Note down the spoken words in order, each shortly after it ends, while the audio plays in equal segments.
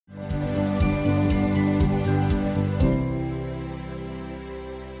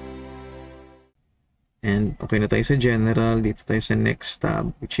And okay na tayo sa general. Dito tayo sa next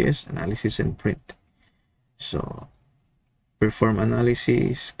tab, which is analysis and print. So, perform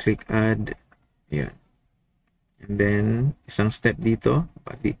analysis, click add. Ayan. And then, isang step dito.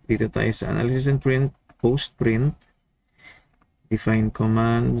 Dito tayo sa analysis and print, post print. Define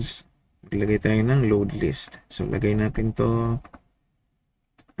commands. Maglagay tayo ng load list. So, lagay natin to.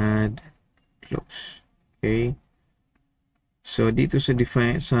 Add, close. Okay. So, dito sa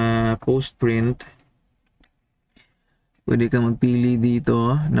post print, pwede ka magpili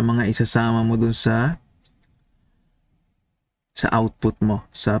dito ng mga isasama mo dun sa output mo,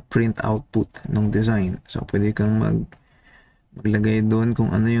 sa print output ng design. So, pwede kang maglagay dun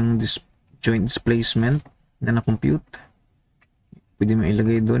kung ano yung joint displacement na na-compute. Pwede mo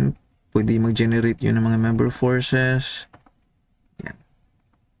ilagay dun. Pwede mag-generate yun ng mga member forces. Yan.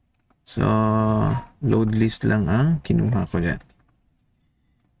 So, load list lang ang kinuha ko dyan.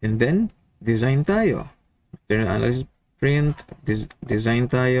 And then, design tayo. After analysis print, design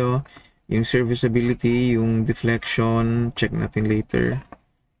tayo. Yung serviceability, yung deflection, check natin later.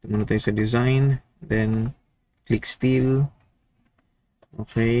 Ito muna tayo sa design. Then, click steel.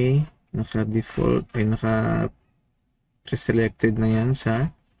 Okay. Naka-default, naka-selected na yan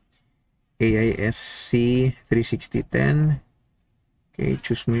sa AISC 36010. Okay,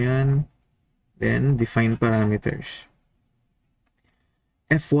 choose mo yan. Then, define parameters.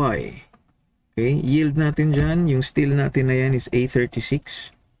 FY. Okay, yield natin dyan. Yung steel natin na yan is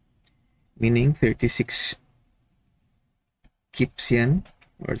A36. Meaning 36 kips yan.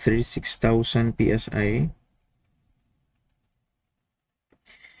 Or 36,000 PSI.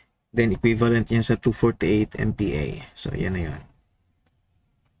 Then, equivalent yan sa 248 MPa. So, yan na yan.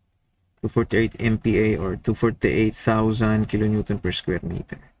 248 MPa or 248,000 kilonewton per square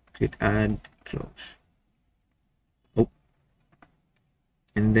meter. Click add, close.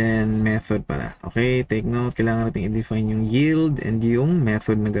 And then, method pala. Okay, take note. Kailangan natin i-define yung yield and yung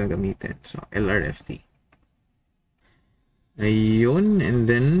method na gagamitin. So, LRFT. Ayun.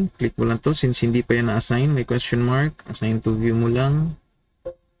 And then, click mo lang to. Since hindi pa yan na-assign, may question mark. Assign to view mo lang.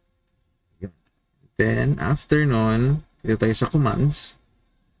 Then, after nun, dito tayo sa commands.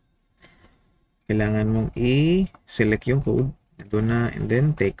 Kailangan mong i-select yung code. Ito na. And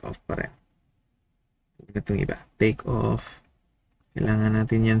then, take off pa rin. Itong iba. Take off. Kailangan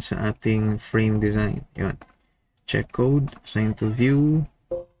natin yan sa ating frame design. Yun. Check code. Assign to view.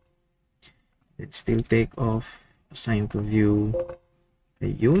 Then still take off. Assign to view.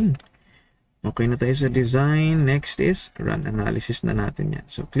 Ayun. Okay na tayo sa design. Next is run analysis na natin yan.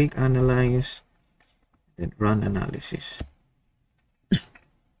 So click analyze. Then run analysis.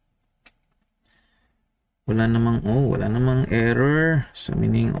 Wala namang error. So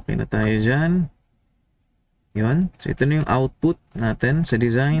meaning okay na tayo dyan. Yun. So, ito na yung output natin sa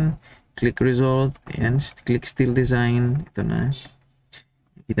design. Click result. Ayan. Click still design. Ito na.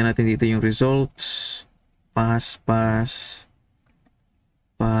 Kita natin dito yung results. Pass.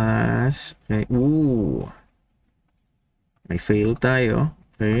 Okay. Ooh. May fail tayo.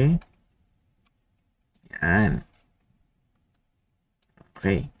 Okay. Yan.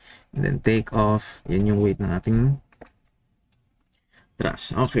 Okay. And then take off. Yan yung weight ng ating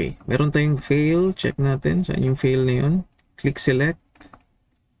truss. Okay. Meron tayong fail. Check natin. Saan yung fail na yun? Click select.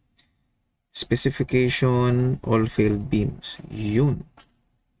 Specification. All failed beams. Yun.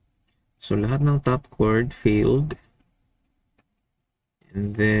 So, lahat ng top chord failed.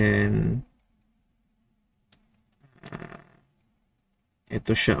 And then,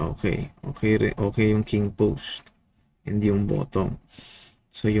 ito siya. Okay. Okay yung king post. Hindi yung bottom.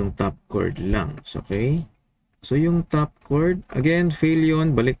 So, yung top chord lang. So, okay. So, yung top chord, again, fail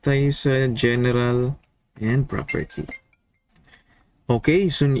yun. Balik tayo sa general and property. Okay,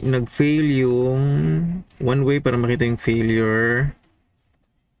 so nag-fail yung one way para makita yung failure.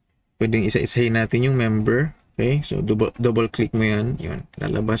 Pwedeng isa-isahin natin yung member. Okay, so double click mo yan. Yun,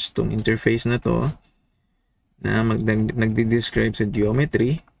 lalabas tong interface na to na nagdi-describe sa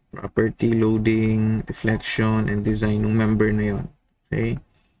geometry, property, loading, deflection, and design ng member na yun. Okay.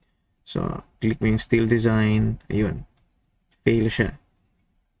 So, click mo yung still design. Ayun. Fail siya.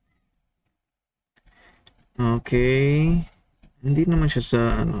 Okay. Hindi naman siya sa,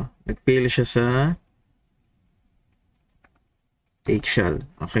 nag-fail siya sa eggshell.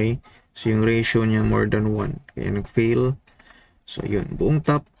 Okay. So, yung ratio niya more than 1. Kaya nag-fail. So, yun. Buong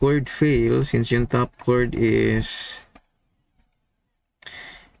top chord fail. Since yung top chord is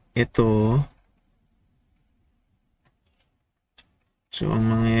ito. So, ang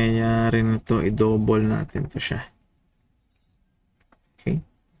mangyayari nito, i-double natin to siya. Okay.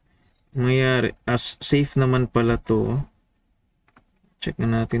 Mangyayari, as safe naman pala to, check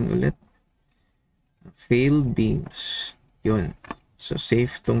na natin ulit. Failed beams. Yun. So,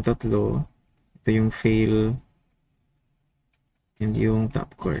 safe tong tatlo. Ito yung fail and yung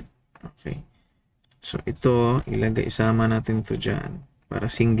top chord. Okay. So, ito, isama natin to dyan. Para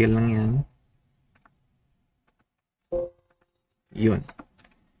single lang yan. Yun.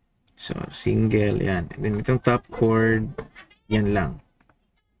 So, single, yan. And then, itong top chord, yan lang.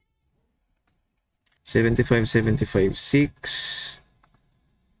 75, 75, 6.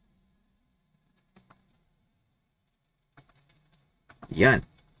 Yan.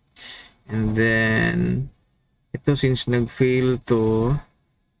 And then, ito since nag-fail to,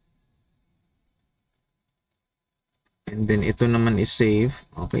 and then ito naman is safe,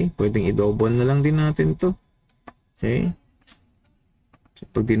 okay, pwedeng i-double na lang din natin to. Okay. So,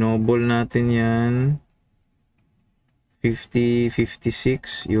 pag dinouble natin yan, 50,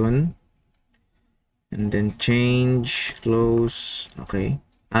 56, yun. And then change, close, okay.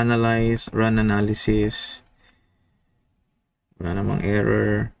 Analyze, run analysis. Wala namang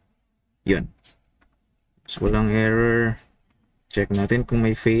error. Yun. So, walang error. Check natin kung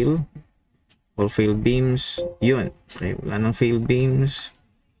may fail. All failed beams. Yun. Okay, wala nang failed beams.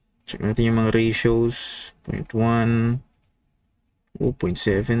 Check natin yung mga ratios. 0.1.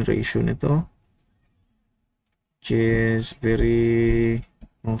 0.7 ratio nito. Which is very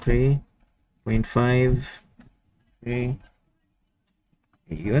okay. 0.5. Okay.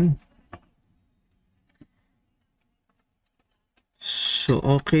 Yun. So,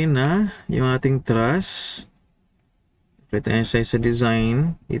 okay na yung ating truss. Okay tayo sa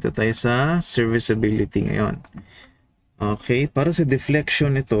design. Dito tayo sa serviceability ngayon. Okay, para sa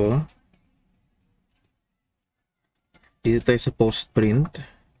deflection ito, dito tayo sa post print.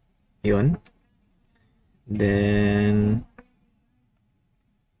 Yun. Then,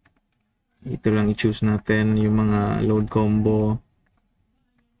 ito lang i-choose natin yung mga load combo.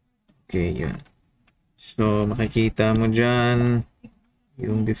 Okay, yun. So, makikita mo dyan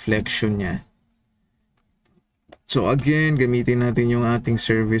yung deflection niya. So, again, gamitin natin yung ating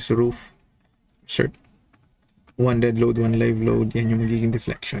service roof. Cert. One dead load, one live load. Yan yung magiging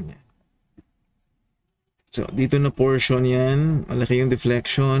deflection niya. So, dito na portion yan. Malaki yung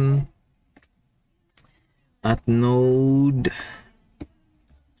deflection. At node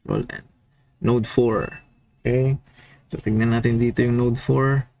 4. Okay. So, tingnan natin dito yung node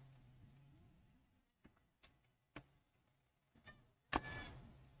 4.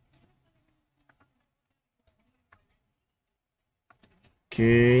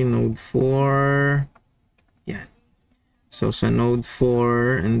 Okay, node 4. Yan. So, sa node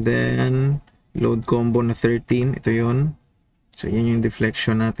 4, and then, load combo na 13. Ito yun. So, yan yung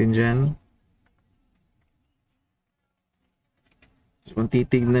deflection natin dyan. So, kung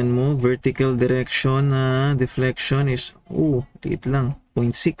titignan mo, vertical direction na deflection is, liit lang.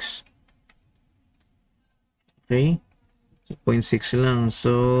 0.6. Okay? So, 0.6 lang.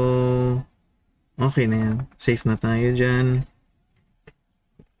 So, okay na yan. Safe na tayo dyan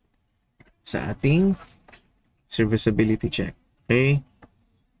sa ating serviceability check. Okay?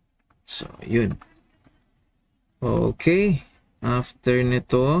 So, yun. Okay. After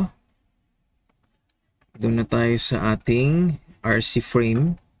nito, doon na tayo sa ating RC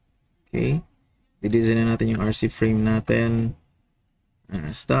frame. Okay? Didesign na natin yung RC frame natin.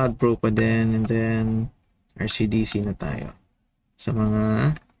 STAAD Pro pa din. And then, RCDC na tayo. Sa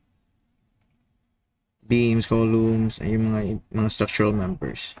mga beams, columns, ay yung mga structural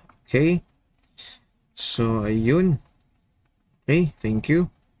members. Okay? So, ayun. Okay, thank you.